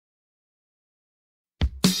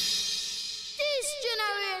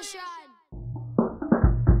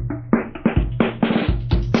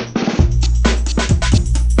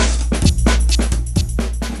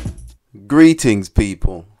Greetings,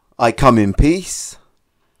 people. I come in peace.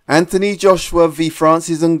 Anthony Joshua v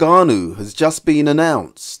Francis Ngannou has just been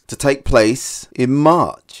announced to take place in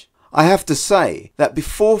March. I have to say that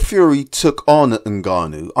before Fury took on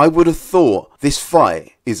Ngannou, I would have thought this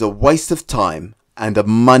fight is a waste of time and a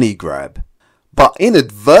money grab. But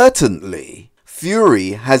inadvertently,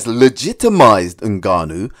 Fury has legitimized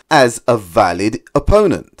Ngannou as a valid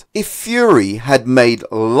opponent. If Fury had made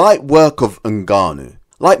light work of Ngannou,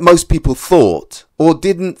 like most people thought, or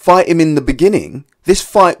didn't fight him in the beginning, this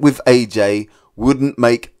fight with AJ wouldn't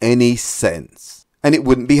make any sense, and it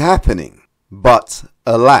wouldn't be happening. But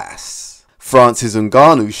alas, Francis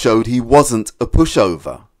Ngannou showed he wasn't a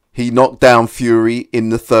pushover. He knocked down Fury in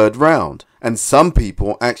the third round, and some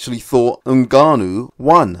people actually thought Ngannou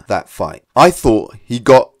won that fight. I thought he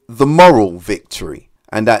got the moral victory,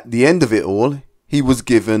 and at the end of it all, he was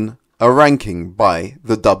given a ranking by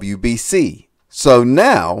the WBC. So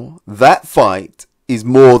now, that fight is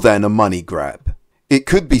more than a money grab. It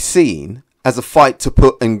could be seen as a fight to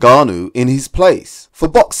put Ngannou in his place, for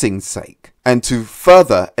boxing's sake, and to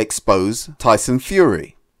further expose Tyson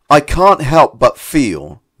Fury. I can't help but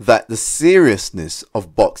feel that the seriousness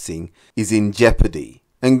of boxing is in jeopardy.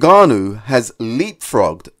 Ngannou has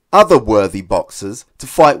leapfrogged other worthy boxers to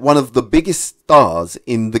fight one of the biggest stars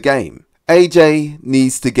in the game. AJ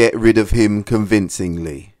needs to get rid of him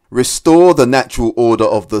convincingly, restore the natural order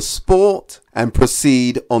of the sport, and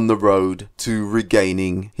proceed on the road to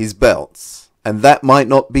regaining his belts. And that might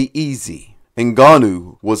not be easy.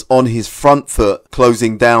 Ngannou was on his front foot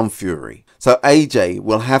closing down Fury, so AJ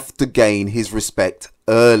will have to gain his respect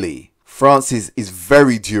early. Francis is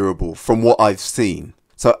very durable from what I've seen,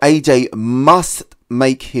 so AJ must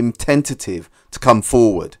make him tentative to come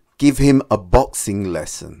forward. Give him a boxing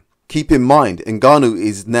lesson. Keep in mind, Ngannou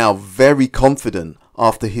is now very confident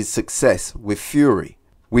after his success with Fury.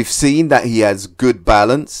 We've seen that he has good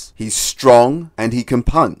balance, he's strong, and he can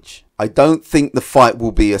punch. I don't think the fight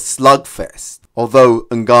will be a slugfest, although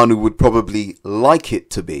Ngannou would probably like it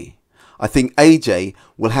to be. I think AJ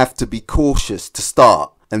will have to be cautious to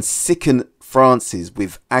start and sicken Francis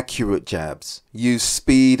with accurate jabs. Use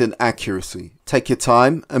speed and accuracy. Take your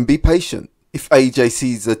time and be patient. If AJ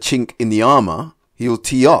sees a chink in the armour, he'll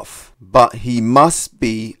tee off, but he must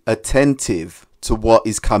be attentive to what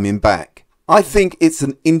is coming back. I think it's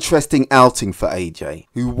an interesting outing for AJ,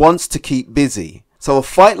 who wants to keep busy. So a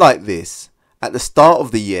fight like this at the start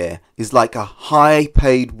of the year is like a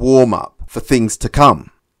high-paid warm-up for things to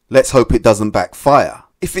come. Let's hope it doesn't backfire.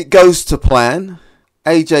 If it goes to plan,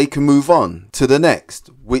 AJ can move on to the next,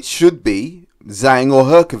 which should be Zhang or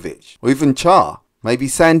Herkovich, or even Char, maybe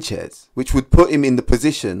Sanchez, which would put him in the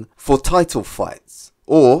position for title fights,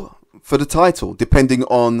 or for the title, depending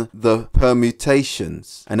on the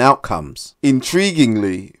permutations and outcomes.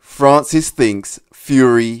 Intriguingly, Francis thinks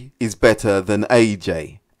Fury is better than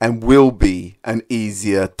AJ and will be an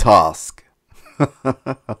easier task.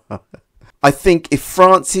 I think if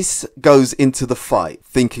Francis goes into the fight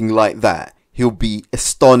thinking like that, he'll be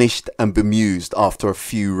astonished and bemused after a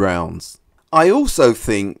few rounds. I also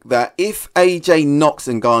think that if AJ knocks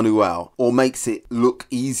Ngannou out or makes it look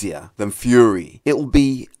easier than Fury, it'll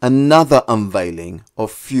be another unveiling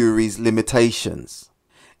of Fury's limitations.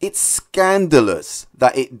 It's scandalous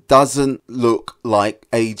that it doesn't look like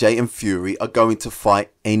AJ and Fury are going to fight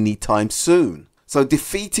anytime soon. So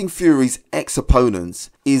defeating Fury's ex-opponents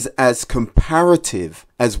is as comparative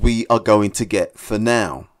as we are going to get for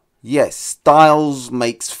now. Yes, styles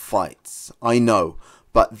makes fights, I know,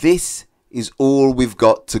 but this is all we've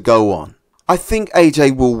got to go on. I think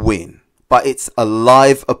AJ will win, but it's a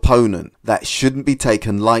live opponent that shouldn't be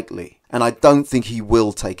taken lightly, and I don't think he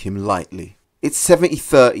will take him lightly. It's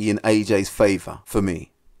 70-30 in AJ's favour for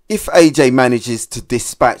me. If AJ manages to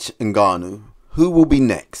dispatch Ngannou, who will be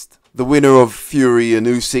next? The winner of Fury and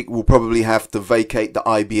Usyk will probably have to vacate the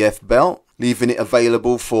IBF belt, leaving it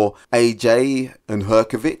available for AJ and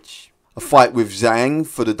Herkovich. A fight with Zhang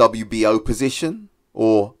for the WBO position,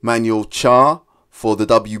 or Manuel Char for the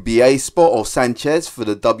WBA spot, or Sanchez for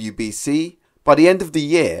the WBC. By the end of the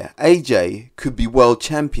year, AJ could be world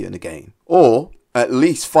champion again, or at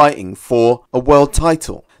least fighting for a world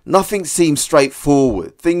title. Nothing seems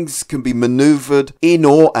straightforward. Things can be manoeuvred in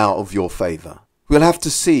or out of your favour. We'll have to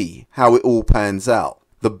see how it all pans out.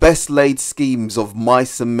 The best laid schemes of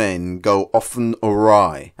mice and men go often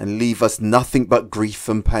awry and leave us nothing but grief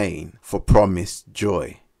and pain for promised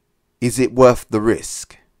joy. Is it worth the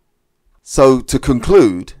risk? So to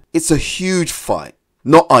conclude, it's a huge fight.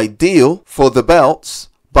 Not ideal for the belts,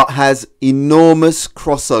 but has enormous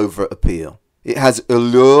crossover appeal. It has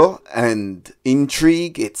allure and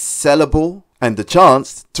intrigue, it's sellable, and the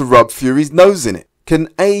chance to rub Fury's nose in it. Can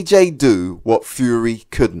AJ do what Fury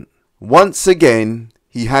couldn't? Once again,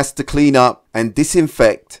 he has to clean up and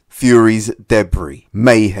disinfect Fury's debris,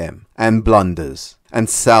 mayhem, and blunders, and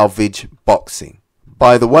salvage boxing.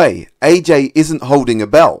 By the way, AJ isn't holding a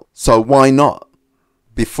belt, so why not?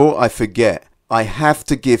 Before I forget, I have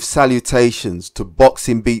to give salutations to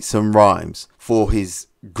Boxing Beats and Rhymes for his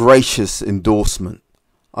gracious endorsement.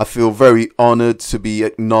 I feel very honoured to be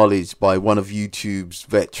acknowledged by one of YouTube's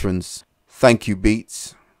veterans. Thank you,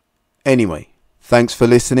 Beats. Anyway, thanks for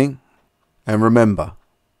listening, and remember,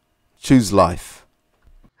 choose life.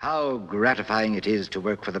 How gratifying it is to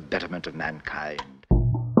work for the betterment of mankind.